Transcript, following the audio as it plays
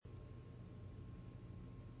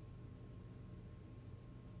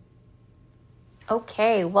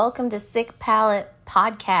Okay, welcome to Sick Palate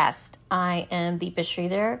Podcast. I am Deepa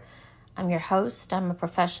Sridhar. I'm your host. I'm a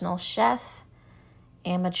professional chef,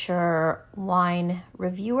 amateur wine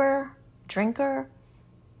reviewer, drinker.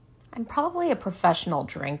 I'm probably a professional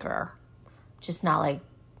drinker, just not like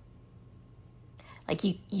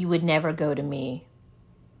you would never go to me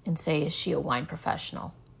and say, "Is she a wine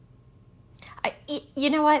professional?" You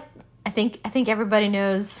know what? I think everybody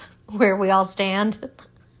knows where we all stand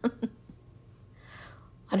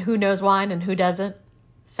on who knows wine and who doesn't.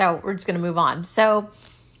 So we're just going to move on. So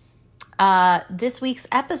this week's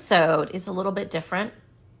episode is a little bit different.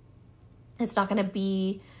 It's not going to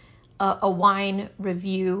be a wine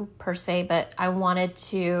review per se, but I wanted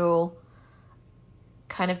to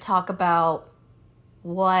kind of talk about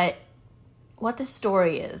what the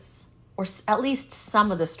story is, or at least some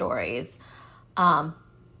of the stories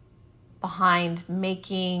behind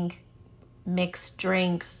making mixed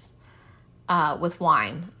drinks with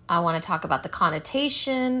wine. I want to talk about the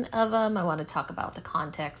connotation of them. I want to talk about the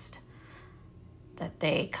context that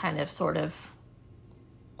they kind of sort of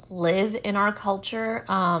live in our culture.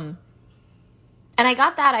 And I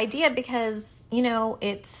got that idea because,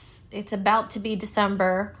 it's about to be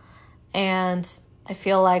December, and I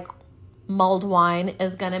feel like mulled wine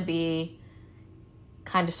is going to be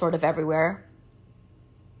kind of sort of everywhere.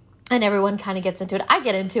 And everyone kind of gets into it. I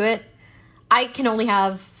get into it. I can only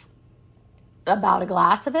have about a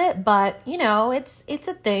glass of it, but it's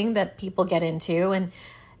a thing that people get into, and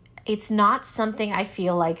it's not something I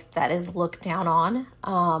feel like that is looked down on.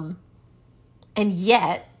 And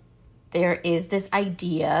yet there is this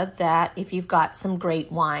idea that if you've got some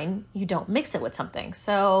great wine, you don't mix it with something.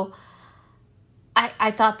 So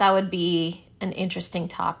I thought that would be an interesting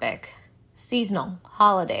topic. Seasonal,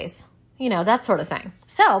 holidays, that sort of thing.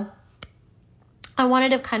 So I wanted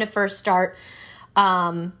to kind of first start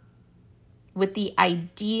with the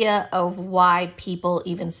idea of why people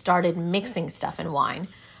even started mixing stuff in wine.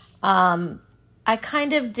 I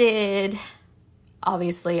kind of did,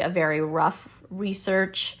 obviously, a very rough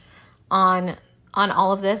research on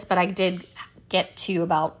all of this, but I did get to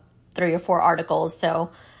about 3 or 4 articles.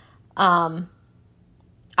 So, and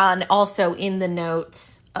also in the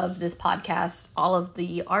notes of this podcast, all of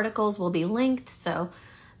the articles will be linked. So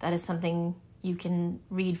that is something you can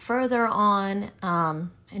read further on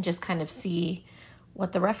and just kind of see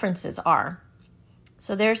what the references are.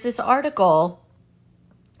 So there's this article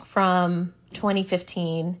from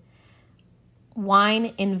 2015,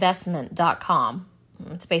 wineinvestment.com.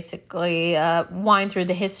 It's basically wine through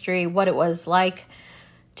the history, what it was like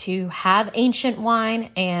to have ancient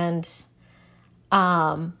wine. And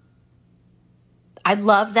I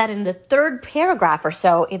love that in the third paragraph or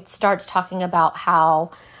so, it starts talking about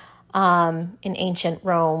how in ancient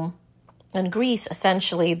Rome and Greece,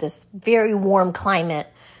 essentially this very warm climate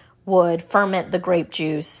would ferment the grape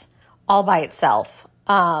juice all by itself.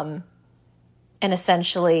 And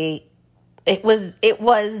essentially it was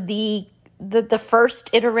the first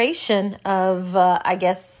iteration of,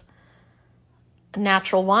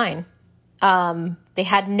 natural wine. They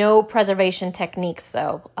had no preservation techniques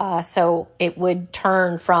though. So it would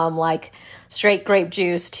turn from like straight grape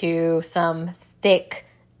juice to some thick,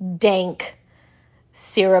 dank,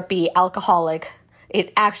 syrupy, alcoholic.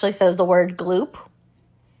 It actually says the word gloop.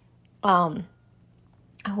 I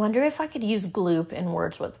wonder if I could use gloop in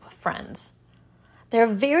Words with Friends. They're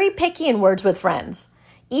very picky in Words with Friends.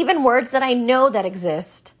 Even words that I know that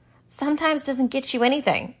exist sometimes doesn't get you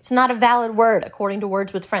anything. It's not a valid word according to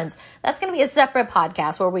Words with Friends. That's going to be a separate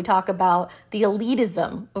podcast where we talk about the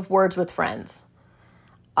elitism of Words with Friends.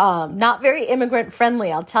 Not very immigrant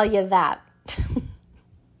friendly, I'll tell you that.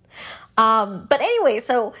 But anyway,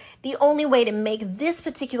 so the only way to make this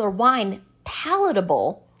particular wine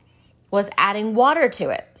palatable was adding water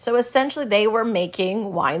to it. So essentially they were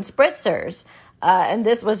making wine spritzers. And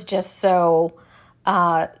this was just so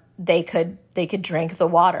they could drink the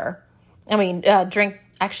water. I mean, drink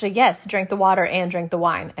the water and drink the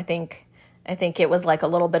wine. I think it was like a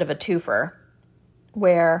little bit of a twofer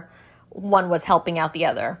where one was helping out the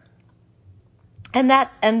other. And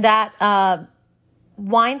that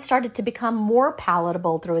wine started to become more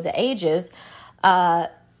palatable through the ages.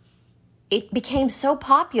 It became so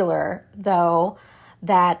popular, though,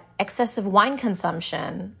 that excessive wine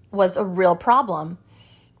consumption was a real problem.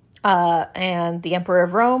 And the Emperor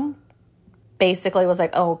of Rome basically was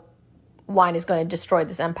like, oh, wine is going to destroy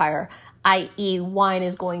this empire, i.e. wine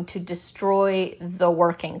is going to destroy the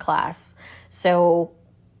working class. So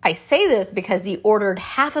I say this because he ordered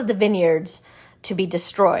half of the vineyards to be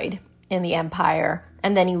destroyed in the empire,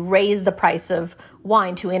 and then he raised the price of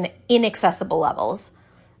wine to inaccessible levels.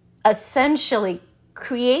 essentially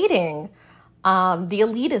creating the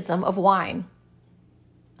elitism of wine.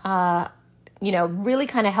 Really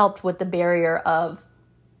kind of helped with the barrier of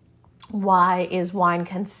why is wine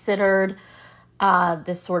considered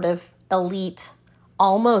this sort of elite,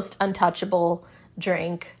 almost untouchable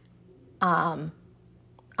drink,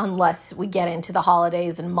 unless we get into the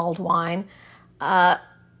holidays and mulled wine. And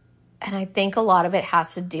I think a lot of it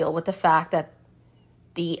has to deal with the fact that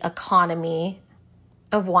the economy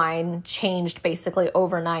of wine changed basically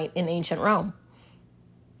overnight in ancient Rome.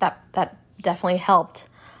 That definitely helped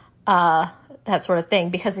that sort of thing,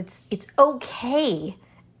 because it's okay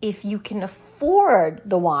if you can afford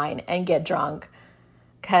the wine and get drunk,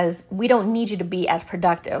 because we don't need you to be as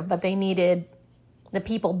productive, but they needed the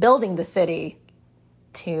people building the city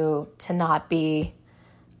to not be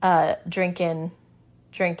drinking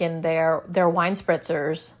their wine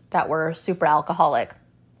spritzers that were super alcoholic.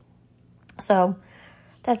 So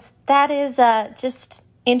that is just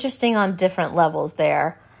interesting on different levels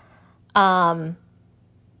there. And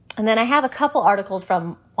then I have a couple articles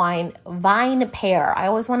from VinePair. I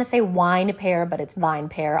always want to say WinePair, but it's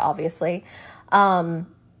VinePair, obviously.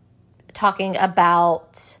 Talking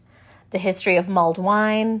about the history of mulled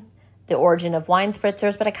wine, the origin of wine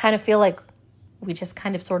spritzers, but I kind of feel like we just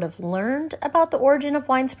kind of sort of learned about the origin of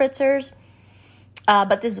wine spritzers.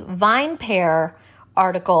 But this VinePair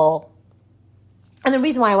article, and the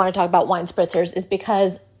reason why I want to talk about wine spritzers is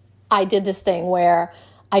because I did this thing where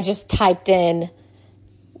I just typed in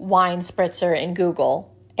wine spritzer in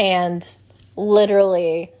Google, and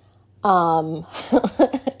literally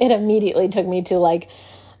it immediately took me to like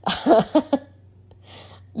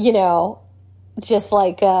just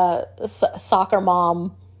like soccer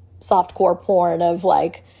mom softcore porn of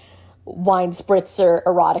like wine spritzer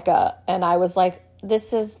erotica. And I was like,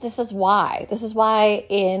 this is why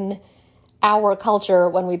in our culture,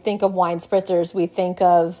 when we think of wine spritzers, we think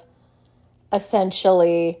of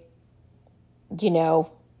essentially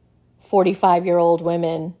 45-year-old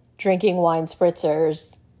women drinking wine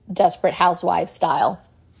spritzers, Desperate Housewives style,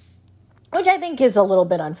 which I think is a little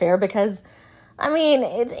bit unfair, because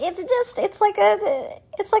it's like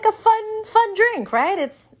a fun drink, right?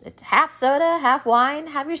 It's half soda, half wine.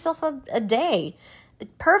 Have yourself a day,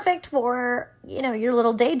 perfect for your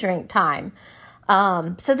little day drink time.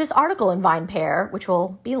 So this article in VinePair, which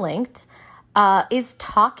will be linked, is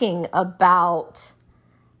talking about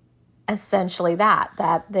essentially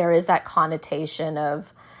that there is that connotation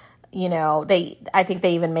of, I think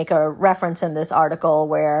they even make a reference in this article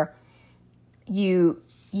where you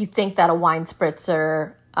think that a wine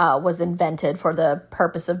spritzer was invented for the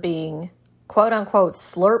purpose of being, quote unquote,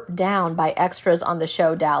 slurped down by extras on the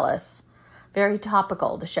show Dallas. Very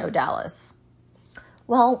topical, the show Dallas.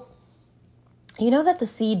 Well, you know that the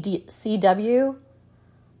CW,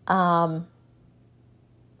 I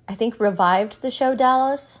think, revived the show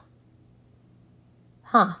Dallas?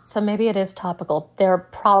 So maybe it is topical. They're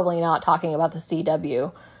probably not talking about the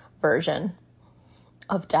CW version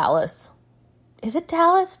of Dallas. Is it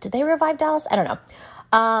Dallas? Did they revive Dallas? I don't know.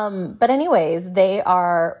 But anyways, they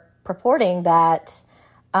are purporting that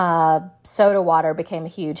soda water became a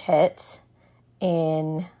huge hit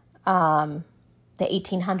in the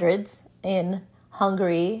 1800s in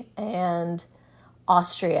Hungary and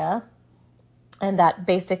Austria, and that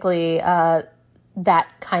basically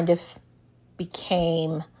that kind of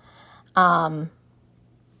became the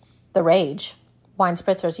rage. Wine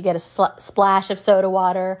spritzers, you get a splash of soda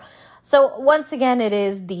water. So once again, it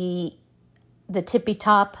is the tippy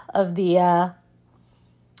top of the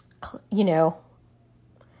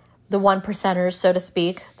the one percenters, so to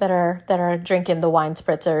speak, that are drinking the wine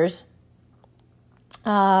spritzers.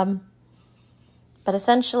 But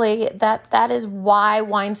essentially, that is why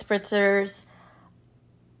wine spritzers,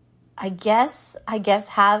 I guess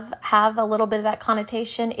have a little bit of that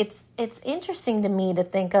connotation. It's interesting to me to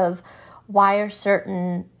think of why are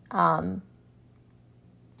certain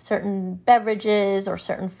beverages or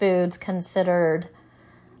certain foods considered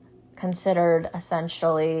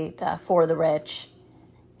essentially for the rich.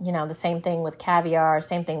 The same thing with caviar,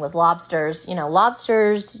 same thing with lobsters.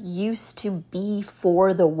 Lobsters used to be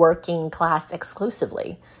for the working class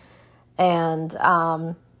exclusively. And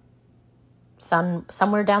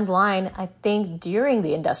somewhere down the line, I think during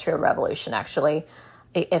the Industrial Revolution, actually,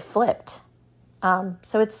 it flipped.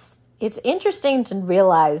 So it's interesting to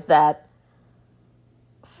realize that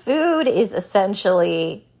food is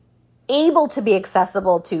essentially able to be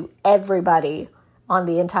accessible to everybody on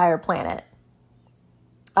the entire planet.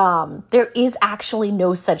 There is actually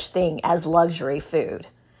no such thing as luxury food.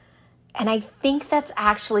 And I think that's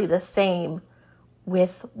actually the same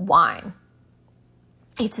with wine.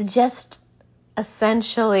 It's just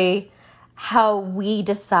essentially how we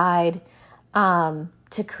decide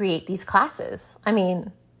to create these classes. I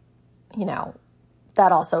mean,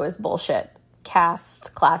 that also is bullshit.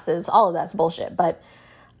 Caste, classes, all of that's bullshit. But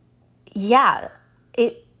yeah,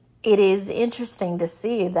 it is interesting to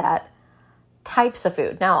see that types of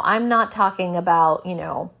food. Now, I'm not talking about,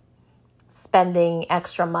 spending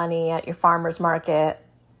extra money at your farmer's market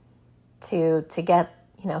to get,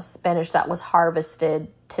 spinach that was harvested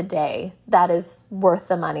today. That is worth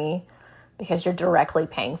the money because you're directly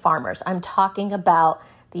paying farmers. I'm talking about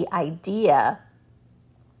the idea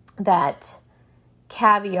that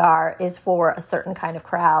caviar is for a certain kind of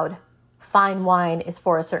crowd. Fine wine is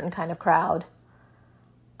for a certain kind of crowd.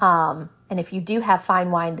 And if you do have fine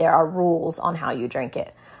wine, there are rules on how you drink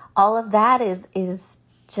it. All of that is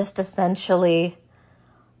just essentially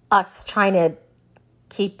us trying to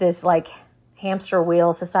keep this like hamster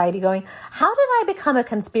wheel society going. How did I become a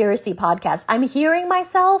conspiracy podcast? I'm hearing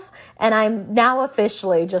myself and I'm now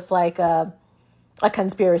officially just like a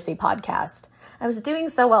conspiracy podcast. I was doing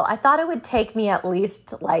so well. I thought it would take me at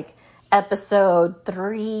least like episode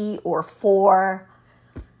 3 or 4,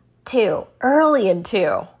 2, early in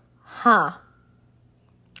 2. I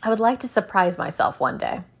would like to surprise myself one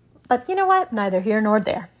day. But you know what? Neither here nor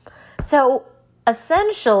there. So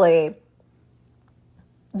essentially,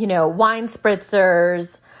 wine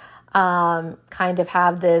spritzers kind of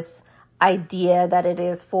have this idea that it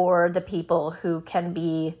is for the people who can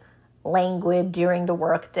be languid during the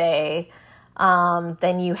workday.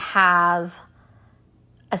 Then you have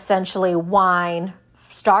essentially wine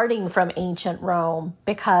starting from ancient Rome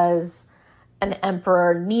because an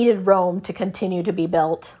emperor needed Rome to continue to be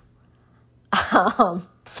built,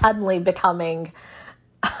 suddenly becoming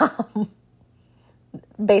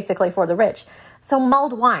basically for the rich. So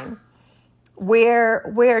mulled wine,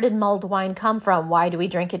 where did mulled wine come from? Why do we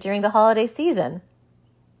drink it during the holiday season?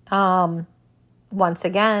 Once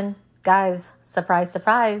again, guys, surprise,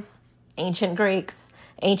 surprise, ancient Greeks,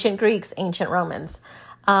 ancient Romans.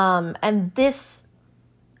 And this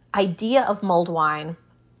idea of mulled wine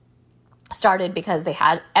started because they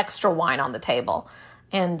had extra wine on the table,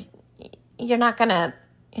 and you're not gonna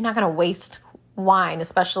waste wine,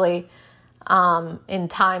 especially in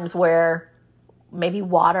times where maybe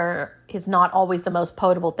water is not always the most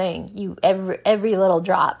potable thing. Every little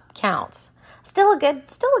drop counts. Still a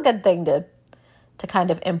good thing to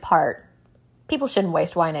kind of impart. People shouldn't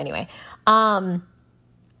waste wine anyway.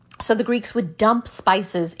 So the Greeks would dump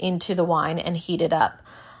spices into the wine and heat it up,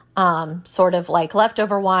 sort of like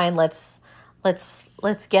leftover wine. Let's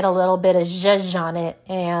get a little bit of zhuzh on it,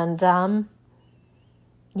 and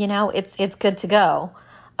it's good to go.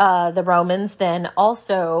 The Romans then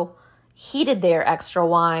also heated their extra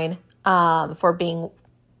wine so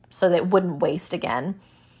that it wouldn't waste again.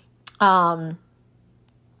 And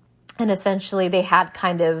essentially they had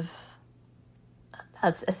kind of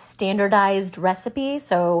a standardized recipe.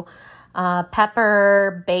 So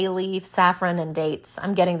pepper, bay leaf, saffron, and dates.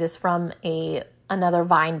 I'm getting this from another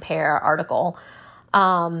VinePair article.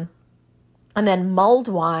 And then mulled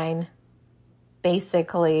wine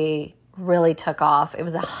basically really took off. It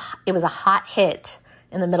was a hot hit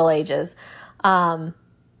in the Middle Ages. And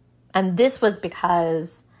this was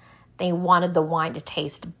because they wanted the wine to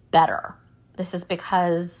taste better. This is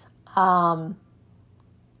because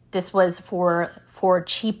this was for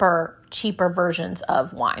cheaper versions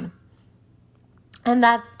of wine. And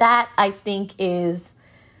that I think is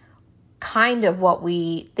kind of what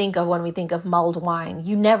we think of when we think of mulled wine.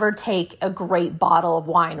 You never take a great bottle of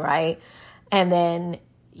wine, right? And then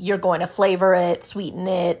you're going to flavor it, sweeten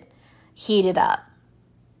it, heat it up.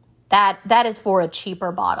 That is for a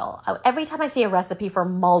cheaper bottle. Every time I see a recipe for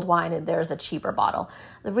mulled wine, there's a cheaper bottle.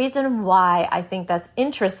 The reason why I think that's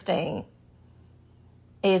interesting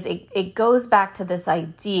is it goes back to this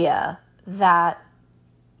idea that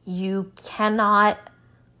you cannot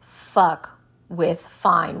fuck with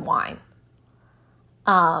fine wine.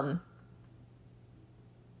 And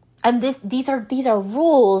these are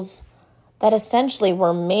rules that essentially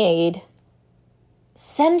were made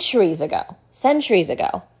centuries ago.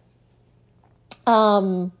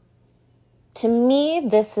 To me,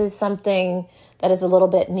 this is something that is a little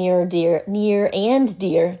bit near and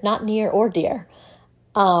dear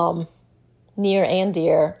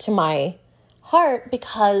to my heart,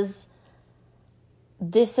 because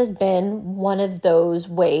this has been one of those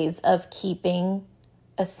ways of keeping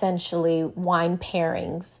essentially wine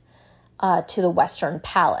pairings to the Western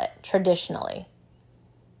palate traditionally.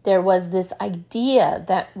 There was this idea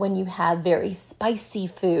that when you have very spicy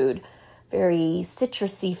food, very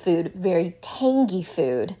citrusy food, very tangy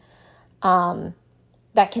food,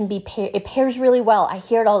 that can be, it pairs really well. I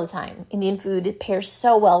hear it all the time. Indian food, it pairs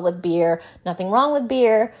so well with beer. Nothing wrong with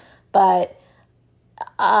beer, but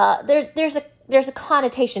there's a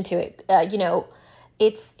connotation to it.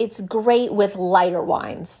 It's great with lighter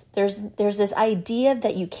wines. There's this idea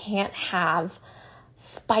that you can't have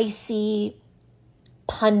spicy,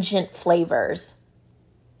 pungent flavors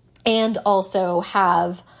and also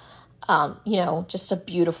have, just a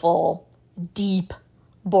beautiful, deep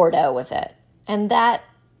Bordeaux with it. And that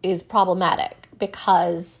is problematic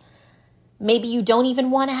because maybe you don't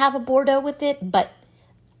even want to have a Bordeaux with it, but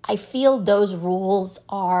I feel those rules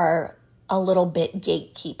are a little bit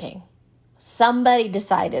gatekeeping. Somebody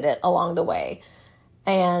decided it along the way,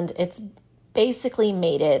 and it's basically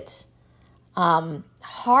made it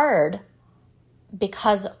hard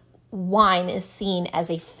because wine is seen as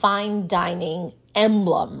a fine dining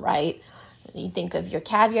emblem, right? You think of your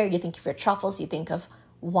caviar, you think of your truffles, you think of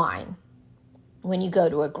wine when you go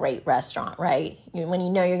to a great restaurant, right? When you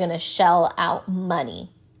know you're going to shell out money.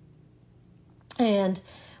 And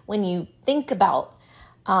when you think about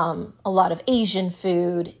a lot of Asian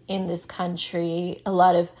food in this country, a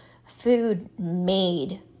lot of food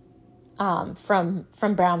made from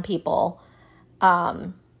brown people,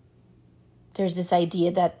 there's this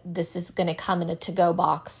idea that this is going to come in a to-go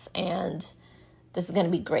box and this is going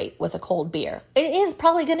to be great with a cold beer. It is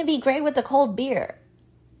probably going to be great with a cold beer,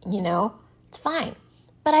 it's fine.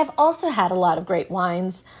 But I've also had a lot of great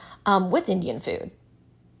wines with Indian food.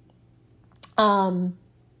 And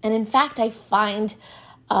in fact, I find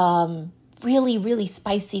really, really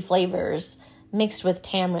spicy flavors mixed with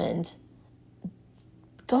tamarind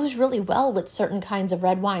goes really well with certain kinds of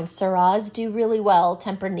red wines. Syrahs do really well.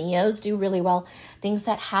 Tempranos do really well. Things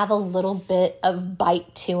that have a little bit of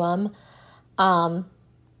bite to them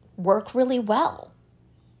work really well.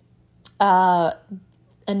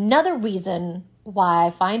 Another reason why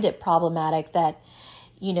I find it problematic that,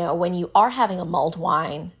 when you are having a mulled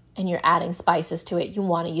wine and you're adding spices to it, you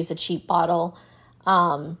want to use a cheap bottle.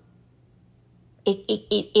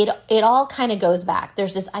 It all kind of goes back.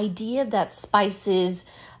 There's this idea that spices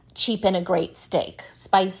cheapen a great steak.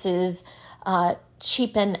 Spices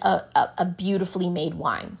cheapen a beautifully made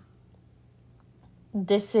wine.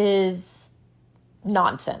 This is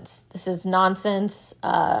nonsense. This is nonsense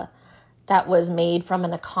that was made from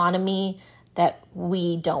an economy that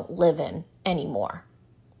we don't live in anymore.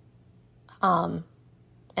 And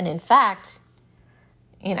in fact,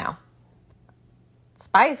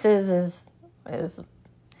 spices is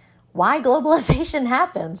why globalization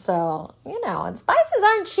happens. So, and spices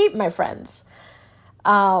aren't cheap, my friends.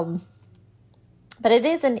 But it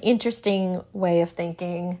is an interesting way of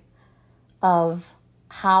thinking of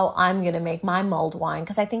how I'm going to make my mulled wine,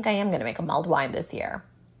 because I think I am going to make a mulled wine this year.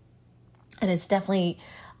 And it's definitely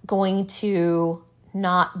going to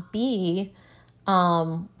not be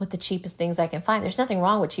with the cheapest things I can find. There's nothing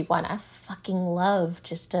wrong with cheap wine. I fucking love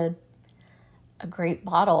just a great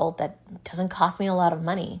bottle that doesn't cost me a lot of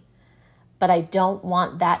money. But I don't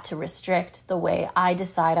want that to restrict the way I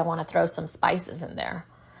decide I want to throw some spices in there.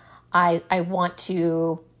 I want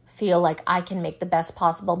to feel like I can make the best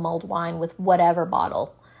possible mulled wine with whatever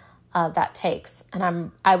bottle that takes.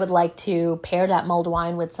 And I would like to pair that mulled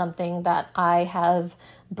wine with something that I have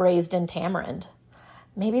braised in tamarind.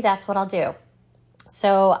 Maybe that's what I'll do.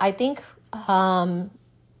 So I think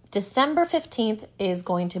December 15th is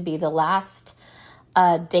going to be the last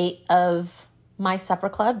date of my supper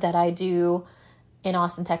club that I do in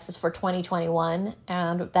Austin, Texas for 2021.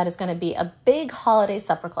 And that is going to be a big holiday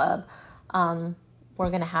supper club. We're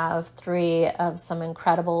going to have 3 of some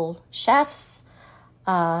incredible chefs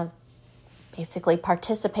basically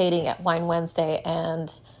participating at Wine Wednesday.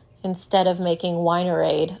 And instead of making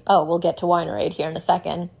Winerade, we'll get to Winerade here in a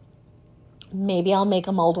second, maybe I'll make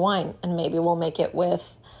a mulled wine, and maybe we'll make it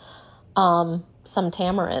with some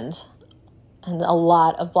tamarind and a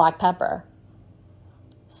lot of black pepper.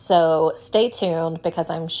 So stay tuned, because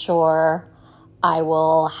I'm sure I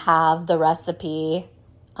will have the recipe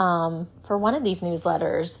for one of these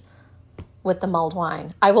newsletters with the mulled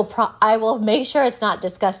wine. I will make sure it's not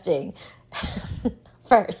disgusting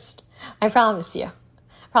first. I promise you.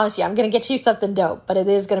 I'm going to get you something dope, but it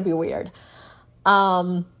is going to be weird.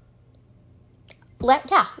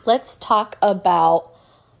 Let's talk about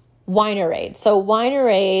Winerade. So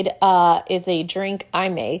Winerade is a drink I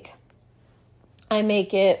make. I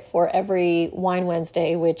make it for every Wine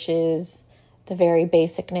Wednesday, which is the very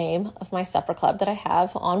basic name of my supper club that I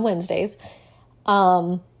have on Wednesdays.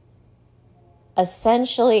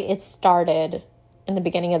 Essentially, it started in the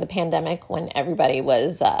beginning of the pandemic when everybody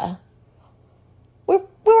was,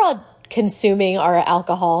 we're all consuming our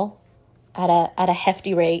alcohol at a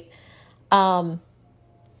hefty rate. And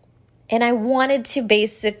I wanted to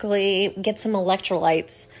basically get some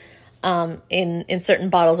electrolytes in certain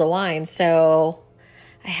bottles of wine. So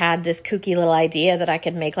I had this kooky little idea that I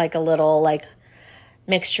could make like a little like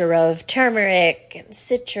mixture of turmeric and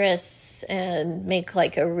citrus and make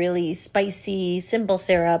like a really spicy simple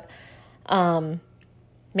syrup,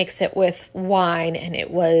 mix it with wine, and it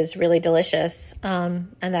was really delicious.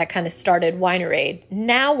 And that kind of started Winerade.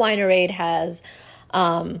 Now Winerade has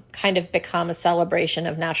kind of become a celebration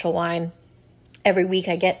of natural wine. Every week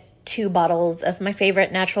I get 2 bottles of my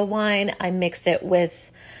favorite natural wine. I mix it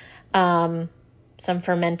with some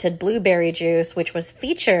fermented blueberry juice, which was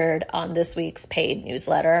featured on this week's paid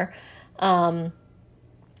newsletter.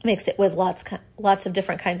 Mix it with lots of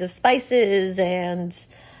different kinds of spices and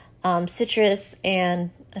citrus,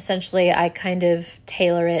 and essentially I kind of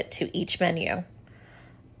tailor it to each menu.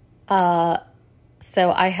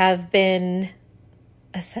 So I have been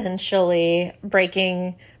essentially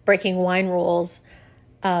breaking wine rules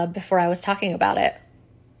before I was talking about it.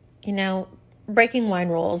 You know, breaking wine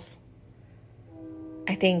rules,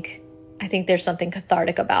 I think there's something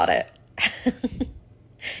cathartic about it.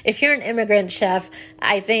 If you're an immigrant chef,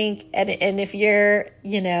 I think, and if you're,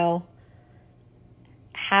 you know,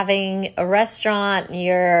 having a restaurant and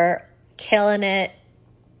you're killing it,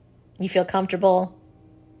 you feel comfortable.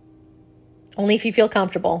 Only if you feel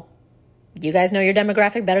comfortable. You guys know your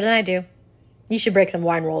demographic better than I do. You should break some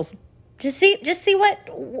wine rules. Just see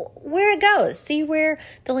where it goes. See where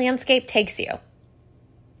the landscape takes you.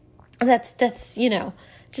 That's you know,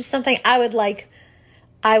 just something I would like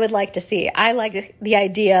to see. I like the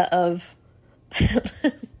idea of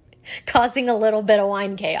causing a little bit of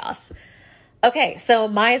wine chaos. Okay, so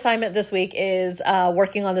my assignment this week is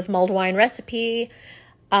working on this mulled wine recipe.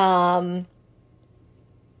 I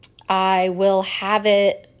will have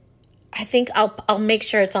it. I think I'll make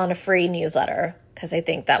sure it's on a free newsletter because I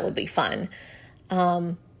think that would be fun.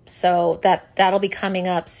 So that'll be coming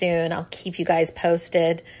up soon. I'll keep you guys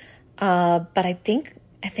posted. But I think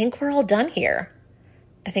we're all done here.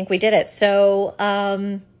 I think we did it. So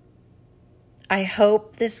I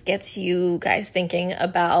hope this gets you guys thinking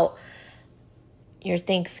about your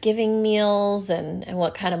Thanksgiving meals and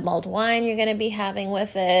what kind of mulled wine you're going to be having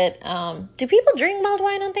with it. Do people drink mulled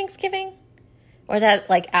wine on Thanksgiving? Or that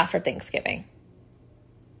like after Thanksgiving?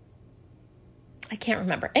 I can't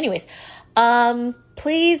remember. Anyways,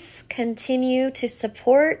 please continue to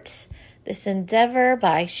support this endeavor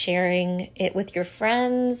by sharing it with your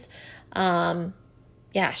friends. Share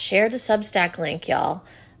the Substack link, y'all.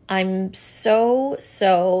 I'm so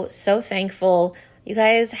thankful. You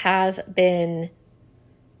guys have been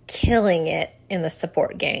killing it in the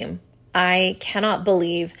support game. I cannot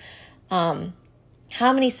believe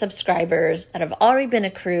how many subscribers that have already been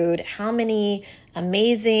accrued, how many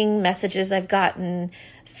amazing messages I've gotten,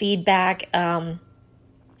 feedback. I'm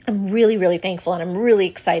really thankful, and I'm really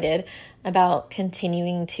excited about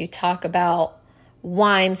continuing to talk about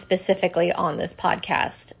wine specifically on this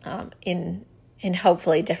podcast in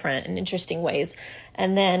hopefully different and interesting ways.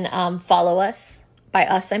 And then follow us. By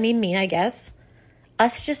us, I mean me, I guess.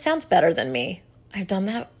 Us just sounds better than me. I've done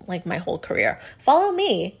that like my whole career. Follow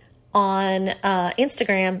me on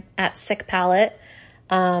Instagram at Sick Palate.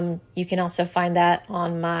 You can also find that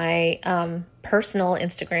on my personal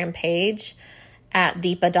Instagram page at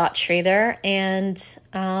deepa.sridhar.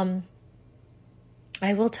 And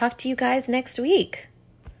I will talk to you guys next week.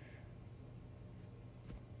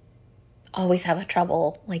 Always have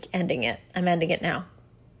trouble like ending it. I'm ending it now.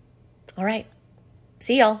 All right.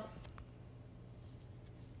 See y'all.